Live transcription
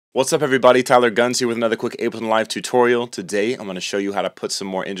What's up everybody, Tyler Gunz here with another quick Ableton Live tutorial. Today I'm going to show you how to put some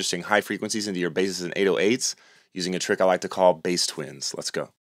more interesting high frequencies into your basses and 808s using a trick I like to call bass twins. Let's go.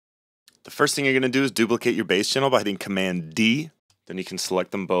 The first thing you're going to do is duplicate your bass channel by hitting Command D. Then you can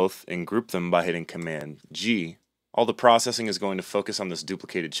select them both and group them by hitting Command G. All the processing is going to focus on this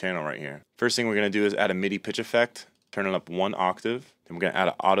duplicated channel right here. First thing we're going to do is add a MIDI pitch effect, turn it up 1 octave. Then we're going to add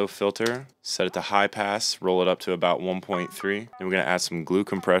an auto filter, set it to high pass, roll it up to about 1.3. Then we're going to add some glue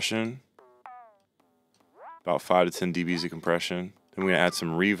compression, about 5 to 10 dBs of compression. Then we're going to add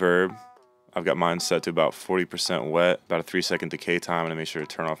some reverb. I've got mine set to about 40% wet, about a 3-second decay time, and I make sure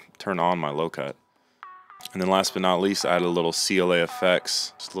to turn on my low cut. And then last but not least, I add a little CLA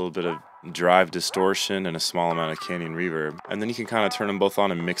effects, just a little bit of drive distortion and a small amount of canyon reverb. And then you can kind of turn them both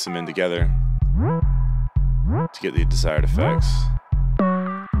on and mix them in together to get the desired effects.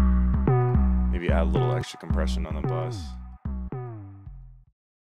 Maybe add a little extra compression on the bus.